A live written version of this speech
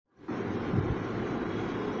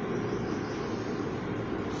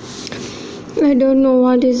I don't know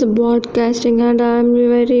what is podcasting, and I am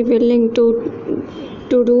very willing to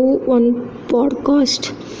do one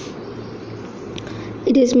podcast.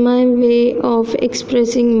 It is my way of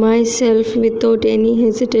expressing myself without any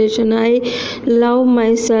hesitation. I love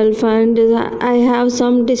myself, and I have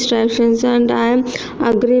some distractions, and I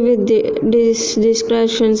agree with these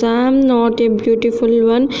distractions. I am not a beautiful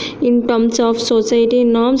one in terms of society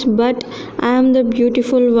norms, but I am the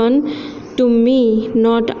beautiful one to me,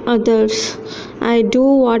 not others. I do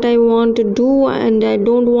what I want to do, and I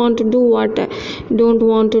don't want to do what I don't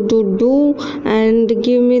want to do, and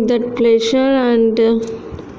give me that pleasure. And